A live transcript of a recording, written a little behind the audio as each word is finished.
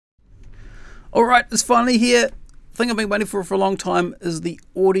Alright, it's finally here. The thing I've been waiting for a long time is the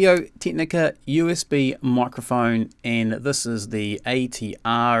Audio Technica USB microphone, and this is the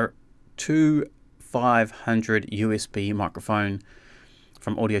ATR 2500 USB microphone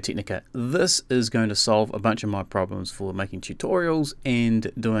from Audio Technica. This is going to solve a bunch of my problems for making tutorials and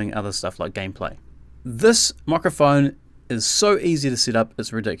doing other stuff like gameplay. This microphone is so easy to set up,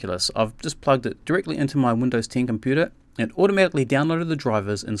 it's ridiculous. I've just plugged it directly into my Windows 10 computer. It automatically downloaded the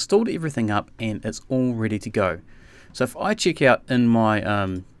drivers, installed everything up, and it's all ready to go. So if I check out in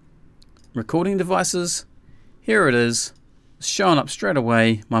my recording devices, here it is, it's showing up straight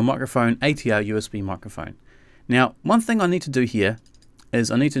away, my microphone, ATR USB microphone. Now, one thing I need to do here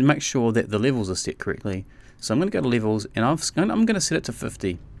is I need to make sure that the levels are set correctly. So I'm going to go to levels, and I'm going to set it to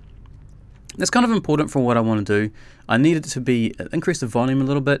 50. That's kind of important for what I want to do. I need it to be increase the volume a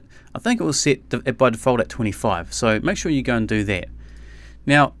little bit. I think it was set by default at 25, so make sure you go and do that.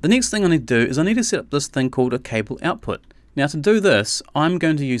 Now, the next thing I need to do is I need to set up this thing called a cable output. Now, to do this, I'm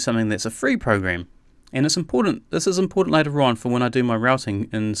going to use something that's a free program, and it's important. This is important later on for when I do my routing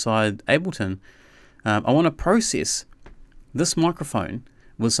inside Ableton. I want to process this microphone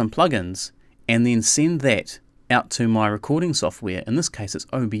with some plugins and then send that out to my recording software. In this case, it's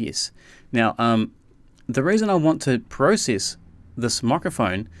OBS. Now, the reason I want to process this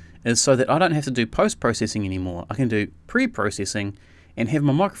microphone is so that I don't have to do post-processing anymore. I can do pre-processing and have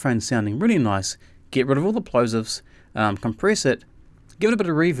my microphone sounding really nice, get rid of all the plosives, compress it, give it a bit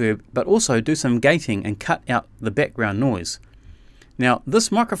of reverb, but also do some gating and cut out the background noise. Now,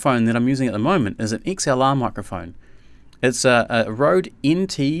 this microphone that I'm using at the moment is an XLR microphone. It's a Rode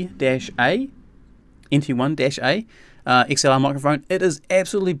NT-A, NT1-A XLR microphone. It is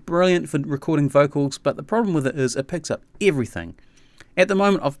absolutely brilliant for recording vocals, but the problem with it is it picks up everything. At the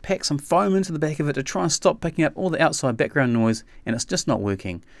moment, I've packed some foam into the back of it to try and stop picking up all the outside background noise, and it's just not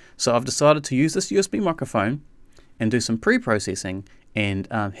working. So I've decided to use this USB microphone and do some pre-processing and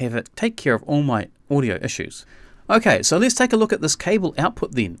have it take care of all my audio issues. Okay, so let's take a look at this cable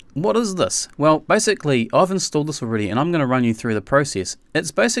output then. What is this? Well, basically, I've installed this already, and I'm going to run you through the process.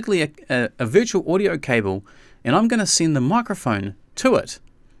 It's basically a virtual audio cable, and I'm going to send the microphone to it,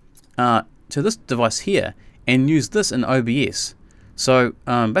 to this device here, and use this in OBS. So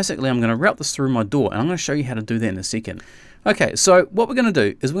basically, I'm going to route this through my DAW, and I'm going to show you how to do that in a second. Okay, so what we're going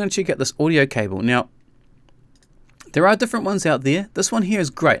to do is we're going to check out this audio cable. Now, there are different ones out there. This one here is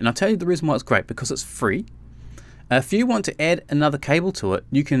great, and I'll tell you the reason why it's great, because it's free. If you want to add another cable to it,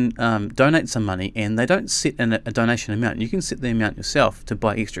 you can donate some money, and they don't set a donation amount. You can set the amount yourself to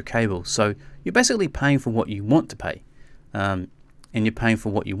buy extra cables. So you're basically paying for what you want to pay, and you're paying for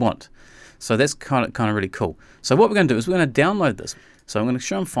what you want. So that's kind of really cool. So what we're going to do is we're going to download this. So I'm going to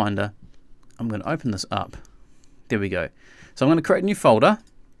show in Finder. I'm going to open this up. There we go. So I'm going to create a new folder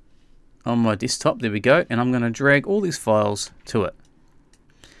on my desktop. There we go. And I'm going to drag all these files to it.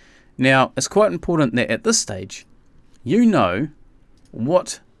 Now, it's quite important that at this stage, you know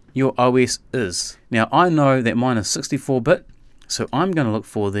what your OS is. Now, I know that mine is 64-bit, so I'm going to look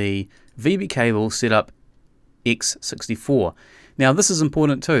for the VB cable setup X64. Now, this is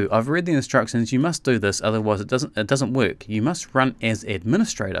important too. I've read the instructions. You must do this, otherwise it doesn't work. You must run as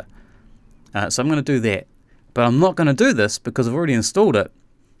administrator. So I'm going to do that, but I'm not going to do this because I've already installed it.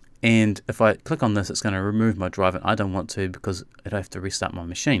 And if I click on this, it's going to remove my drive, and I don't want to because I'd have to restart my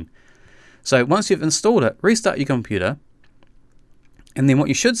machine. So once you've installed it, restart your computer, and then what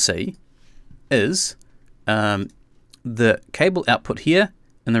you should see is the cable output here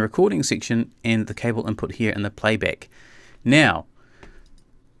in the recording section and the cable input here in the playback. Now,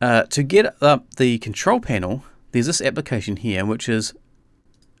 to get up the control panel, there's this application here, which is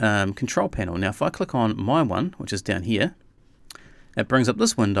control panel. Now, if I click on my one, which is down here, it brings up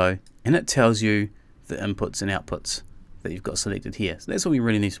this window, and it tells you the inputs and outputs that you've got selected here. So that's all you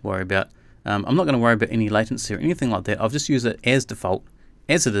really need to worry about. I'm not going to worry about any latency or anything like that. I've just used it as default,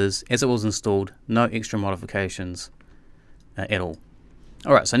 as it is, as it was installed, no extra modifications at all.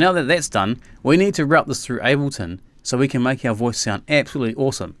 Alright, so now that that's done, we need to route this through Ableton so we can make our voice sound absolutely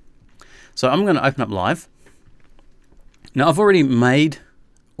awesome. So I'm going to open up Live. Now, I've already made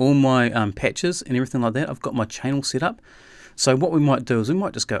all my patches and everything like that. I've got my channel set up. So what we might do is we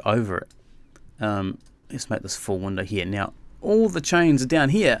might just go over it. Let's make this full window here. Now, all the chains are down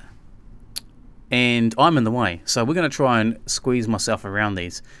here, and I'm in the way. So we're going to try and squeeze myself around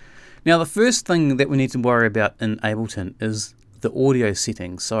these. Now, the first thing that we need to worry about in Ableton is the audio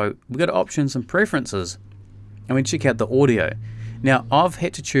settings. So we go to options and preferences, and we check out the audio. Now, I've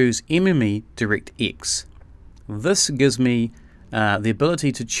had to choose MME DirectX. This gives me the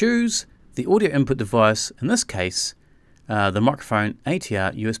ability to choose the audio input device, in this case, the microphone,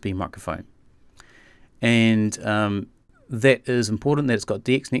 ATR USB microphone. and that is important that it's got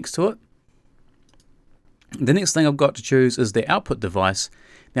DX next to it. The next thing I've got to choose is the output device.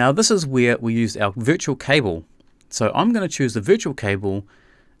 Now this is where we use our virtual cable. So I'm going to choose the virtual cable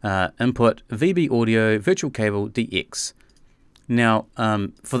input VB audio virtual cable DX. Now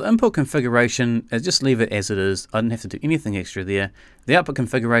for the input configuration, just leave it as it is. I didn't have to do anything extra there. The output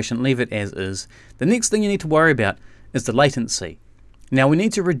configuration, leave it as is. The next thing you need to worry about is the latency. Now we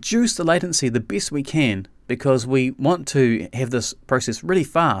need to reduce the latency the best we can because we want to have this process really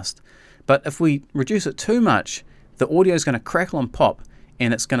fast. But if we reduce it too much, the audio is going to crackle and pop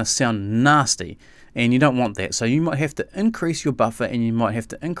and it's going to sound nasty, and you don't want that. So you might have to increase your buffer and you might have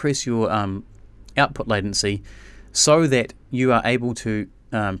to increase your output latency so that you are able to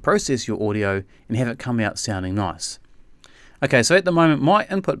process your audio and have it come out sounding nice. Okay, so at the moment my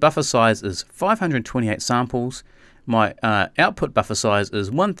input buffer size is 528 samples. My output buffer size is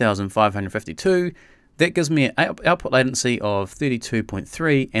 1552. That gives me an output latency of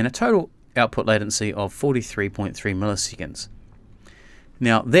 32.3 and a total output latency of 43.3 milliseconds.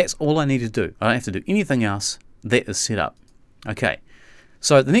 Now that's all I need to do. I don't have to do anything else. That is set up. Okay,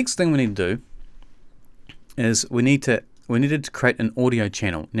 so the next thing we need to do is we needed to create an audio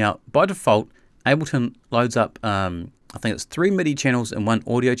channel. Now by default Ableton loads up I think it's 3 MIDI channels and 1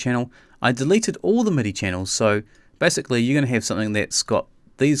 audio channel. I deleted all the MIDI channels, so basically you're going to have something that's got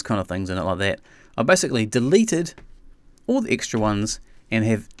these kind of things in it like that. I basically deleted all the extra ones and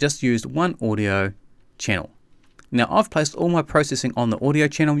have just used 1 audio channel. Now I've placed all my processing on the audio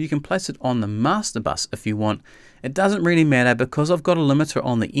channel. You can place it on the master bus if you want. It doesn't really matter because I've got a limiter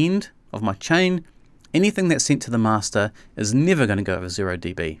on the end of my chain. Anything that's sent to the master is never going to go over 0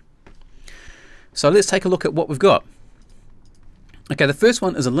 dB. So let's take a look at what we've got. Okay, the first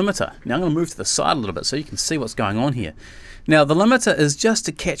one is a limiter. Now I'm going to move to the side a little bit so you can see what's going on here. Now the limiter is just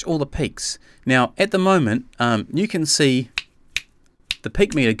to catch all the peaks. Now at the moment you can see the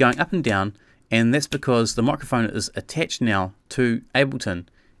peak meter going up and down, and that's because the microphone is attached now to Ableton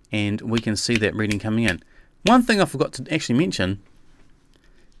and we can see that reading coming in. One thing I forgot to actually mention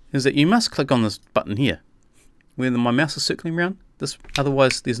is that you must click on this button here where my mouse is circling around.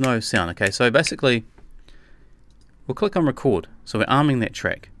 Otherwise there's no sound. Okay, so basically we'll click on record, so we're arming that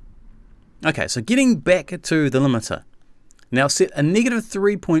track. Okay, so getting back to the limiter. Now set a negative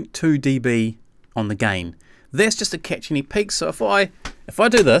 3.2 dB on the gain. That's just to catch any peaks. So if I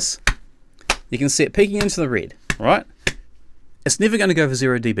do this, you can see it peaking into the red, right? It's never going to go over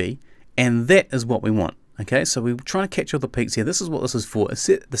 0 dB, and that is what we want. Okay, so we're trying to catch all the peaks here. This is what this is for.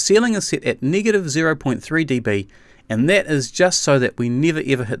 The ceiling is set at negative 0.3 dB, and that is just so that we never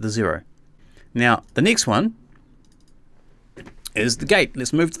ever hit the 0. Now the next one is the gate.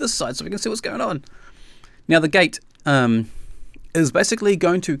 Let's move to this side so we can see what's going on. Now the gate is basically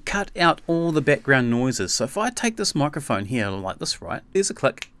going to cut out all the background noises. So if I take this microphone here like this, right, there's a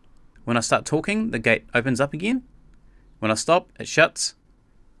click. When I start talking, the gate opens up again. When I stop, it shuts.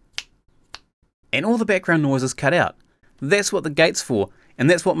 And all the background noise is cut out. That's what the gate's for. And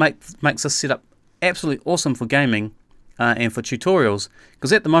that's what makes this setup absolutely awesome for gaming and for tutorials.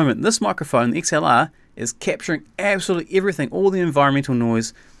 Because at the moment, this microphone, the XLR, is capturing absolutely everything, all the environmental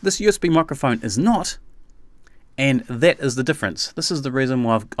noise. This USB microphone is not. And that is the difference. This is the reason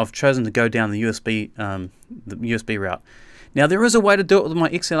why I've chosen to go down the USB route. Now there is a way to do it with my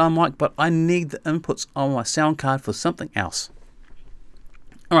XLR mic, but I need the inputs on my sound card for something else.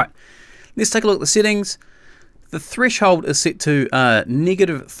 Alright, let's take a look at the settings. The threshold is set to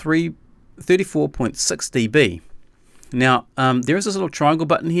negative 34.6 dB. Now there is this little triangle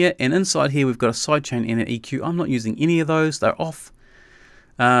button here, and inside here we've got a sidechain and an EQ. I'm not using any of those, they're off.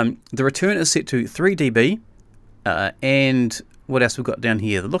 The return is set to 3 dB. And what else we've got down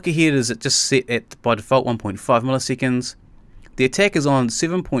here? The look ahead is just set at by default 1.5 milliseconds. The attack is on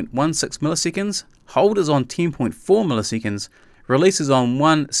 7.16 milliseconds. Hold is on 10.4 milliseconds. Release is on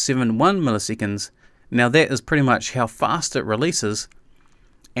 171 milliseconds. Now that is pretty much how fast it releases,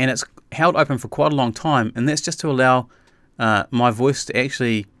 and it's held open for quite a long time, and that's just to allow my voice to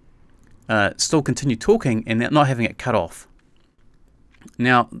actually still continue talking and not having it cut off.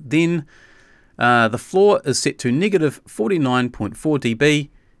 Now then the floor is set to negative 49.4 dB,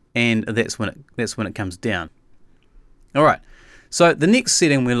 and that's when it comes down. Alright, so the next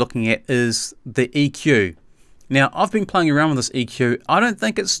setting we're looking at is the EQ. Now I've been playing around with this EQ. I don't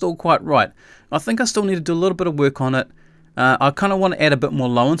think it's still quite right. I think I still need to do a little bit of work on it. I kind of want to add a bit more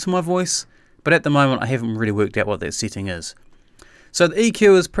low into my voice, but at the moment I haven't really worked out what that setting is. So the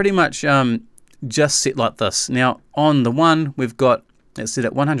EQ is pretty much just set like this. Now on the one we've got it set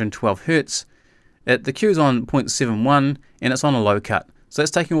at 112 Hertz. The Q is on 0.71 and it's on a low cut. So that's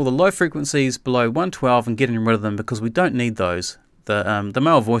taking all the low frequencies below 112 and getting rid of them because we don't need those. The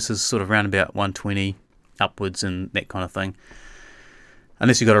male voice is sort of around about 120 upwards and that kind of thing.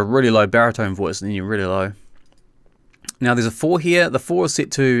 Unless you've got a really low baritone voice, then you're really low. Now there's a 4 here. The 4 is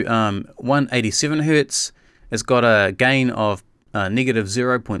set to 187 Hertz. It's got a gain of negative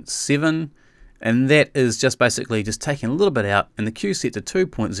 0.7, and that is just basically just taking a little bit out, and the Q set to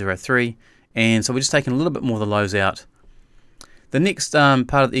 2.03, and so we're just taking a little bit more of the lows out. The next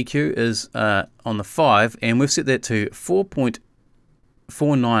part of the EQ is on the 5, and we've set that to 4.49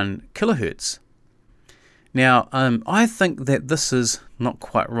 kilohertz. Now, I think that this is not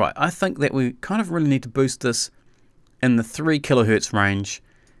quite right. I think that we kind of really need to boost this in the 3 kilohertz range,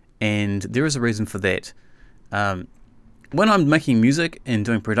 and there is a reason for that. When I'm making music and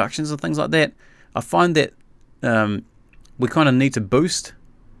doing productions and things like that, I find that we kind of need to boost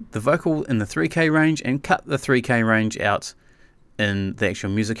the vocal in the 3K range and cut the 3K range out in the actual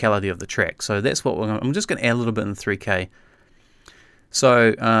musicality of the track. So that's what I'm just going to add a little bit in the 3K.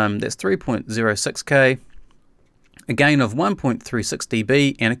 So that's 3.06K. A gain of 1.36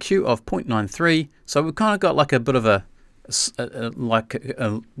 dB and a Q of 0.93. So we've kind of got like a bit of a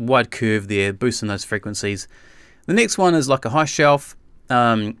wide curve there, boosting those frequencies. The next one is like a high shelf.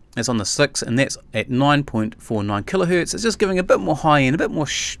 It's on the 6, and that's at 9.49 kilohertz. It's just giving a bit more high end, a bit more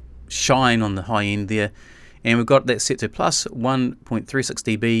shine on the high end there. And we've got that set to plus 1.36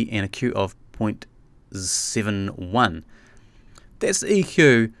 dB and a Q of 0.71. That's the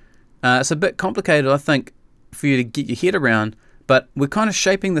EQ. It's a bit complicated, I think, for you to get your head around, but we're kind of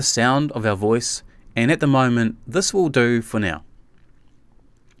shaping the sound of our voice, and at the moment this will do for now.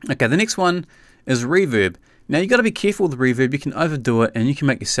 Okay, the next one is reverb. Now you got to be careful with the reverb. You can overdo it and you can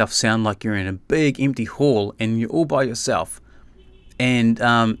make yourself sound like you're in a big empty hall and you're all by yourself. And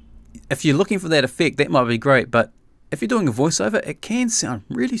if you're looking for that effect, that might be great, but if you're doing a voiceover, it can sound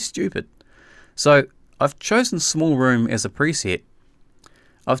really stupid. So I've chosen small room as a preset.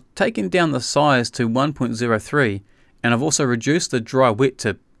 I've taken down the size to 1.03, and I've also reduced the dry wet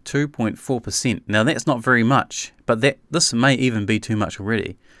to 2.4%. Now that's not very much, but this may even be too much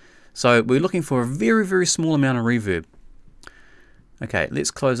already. So we're looking for a very, very small amount of reverb. Okay, let's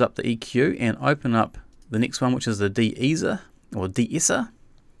close up the EQ and open up the next one, which is the de-esser, or de-esser,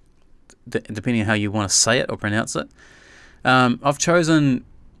 depending on how you want to say it or pronounce it. I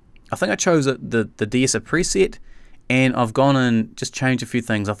think I chose the de-esser preset, and I've gone and just changed a few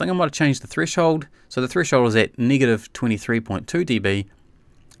things. I think I might have changed the threshold. So the threshold is at negative 23.2 dB,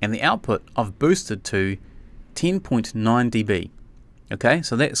 and the output I've boosted to 10.9 dB. Okay,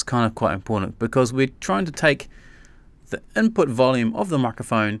 so that's kind of quite important because we're trying to take the input volume of the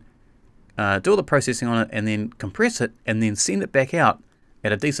microphone, do all the processing on it, and then compress it, and then send it back out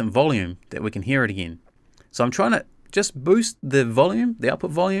at a decent volume that we can hear it again. So I'm trying to just boost the volume, the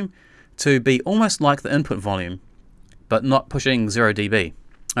output volume, to be almost like the input volume, but not pushing 0 dB.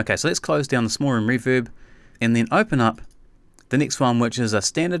 Okay, so let's close down the small room reverb and then open up the next one, which is a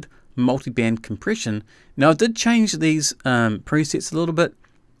standard multi-band compression. Now I did change these presets a little bit.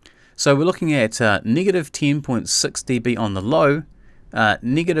 So we're looking at negative 10.6 dB on the low,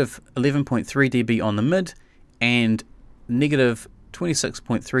 negative 11.3 dB on the mid, and negative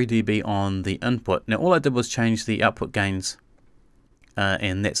 26.3 dB on the input. Now all I did was change the output gains,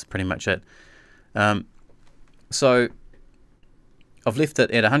 and that's pretty much it. So I've left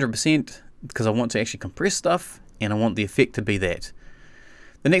it at 100% because I want to actually compress stuff and I want the effect to be that.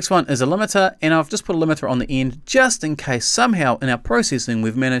 The next one is a limiter, and I've just put a limiter on the end just in case somehow in our processing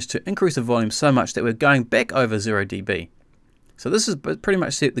we've managed to increase the volume so much that we're going back over 0 dB. So this is pretty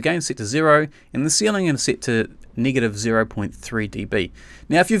much set, the gain set to 0 and the ceiling is set to negative 0.3 dB.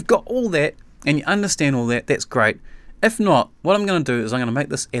 Now if you've got all that and you understand all that, that's great. If not, what I'm going to do is I'm going to make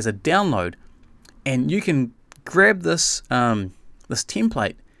this as a download, and you can grab this this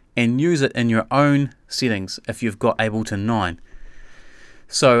template and use it in your own settings if you've got Ableton 9.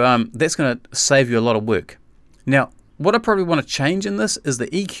 So that's going to save you a lot of work. Now what I probably want to change in this is the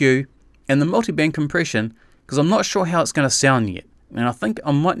EQ and the multi-band compression, because I'm not sure how it's going to sound yet, and I think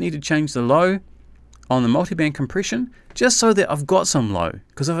I might need to change the low on the multi-band compression just so that I've got some low,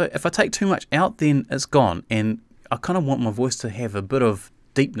 because if I take too much out then it's gone, and I kind of want my voice to have a bit of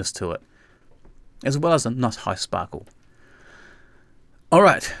deepness to it as well as a nice high sparkle.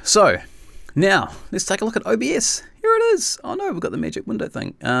 Alright, so now let's take a look at OBS. Here it is. Oh no, we've got the magic window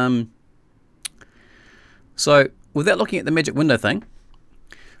thing. So without looking at the magic window thing,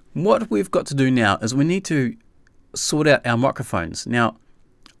 what we've got to do now is we need to sort out our microphones. Now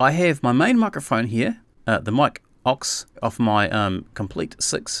I have my main microphone here, the mic aux off my Complete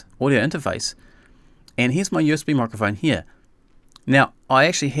 6 audio interface, and here's my USB microphone here. Now, I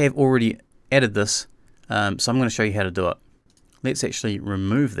actually have already added this, so I'm going to show you how to do it. Let's actually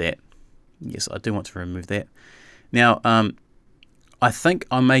remove that. Yes, I do want to remove that. Now, I think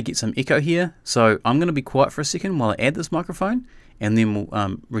I may get some echo here, so I'm going to be quiet for a second while I add this microphone, and then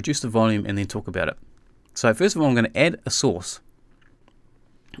we'll reduce the volume and then talk about it. So first of all, I'm going to add a source.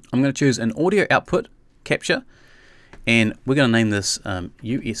 I'm going to choose an audio output capture, and we're going to name this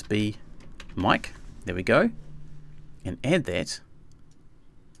USB mic. There we go. And add that.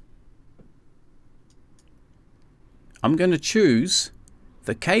 I'm going to choose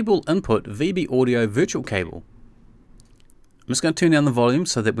the Cabel input VB audio virtual cable. I'm just going to turn down the volume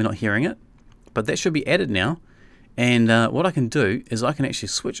so that we're not hearing it, but that should be added now. And what I can do is I can actually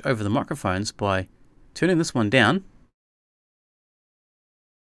switch over the microphones by turning this one down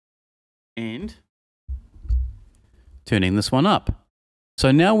and turning this one up.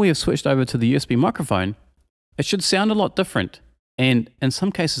 So now we have switched over to the USB microphone. It should sound a lot different, and in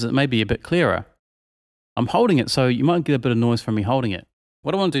some cases it may be a bit clearer. I'm holding it, so you might get a bit of noise from me holding it.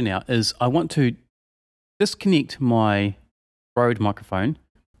 What I want to do now is I want to disconnect my Rode microphone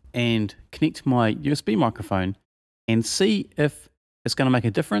and connect my USB microphone and see if it's going to make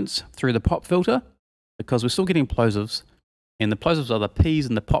a difference through the pop filter, because we're still getting plosives, and the plosives are the P's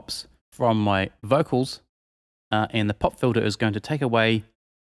and the pops from my vocals, and the pop filter is going to take away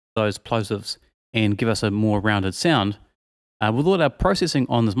those plosives and give us a more rounded sound. With all our processing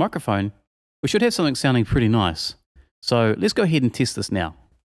on this microphone, we should have something sounding pretty nice. So let's go ahead and test this now.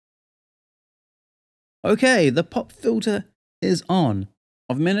 Okay, the pop filter is on.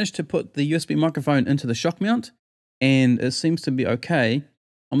 I've managed to put the USB microphone into the shock mount, and it seems to be okay.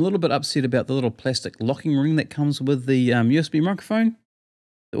 I'm a little bit upset about the little plastic locking ring that comes with the USB microphone.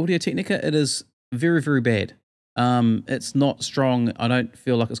 The Audio Technica, it is very, very bad. It's not strong. I don't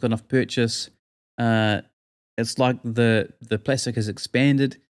feel like it's got enough purchase. It's like the plastic is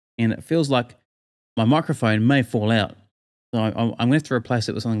expanded, and it feels like my microphone may fall out. So I'm going to have to replace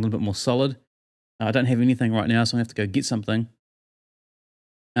it with something a little bit more solid. I don't have anything right now, so I have to go get something.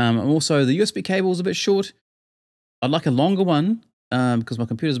 Also, the USB cable is a bit short. I'd like a longer one because my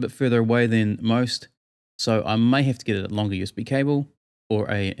computer's a bit further away than most. So I may have to get a longer USB cable or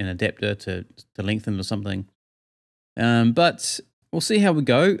an adapter to lengthen or something. But we'll see how we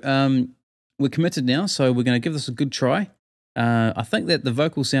go. We're committed now, so we're going to give this a good try. I think that the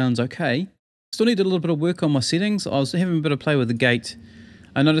vocal sounds okay. Still need a little bit of work on my settings. I was having a bit of play with the gate.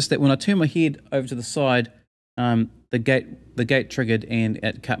 I noticed that when I turn my head over to the side, the gate triggered and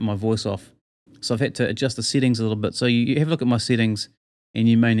it cut my voice off. So I've had to adjust the settings a little bit. So you have a look at my settings, and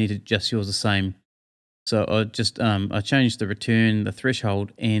you may need to adjust yours the same. So I changed the return, the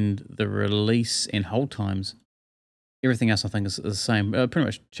threshold, and the release and hold times. Everything else I think is the same. I pretty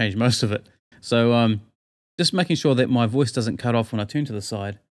much changed most of it. So just making sure that my voice doesn't cut off when I turn to the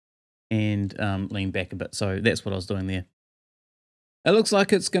side and lean back a bit. So that's what I was doing there. It looks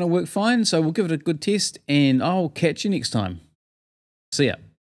like it's going to work fine, so we'll give it a good test, and I'll catch you next time. See ya.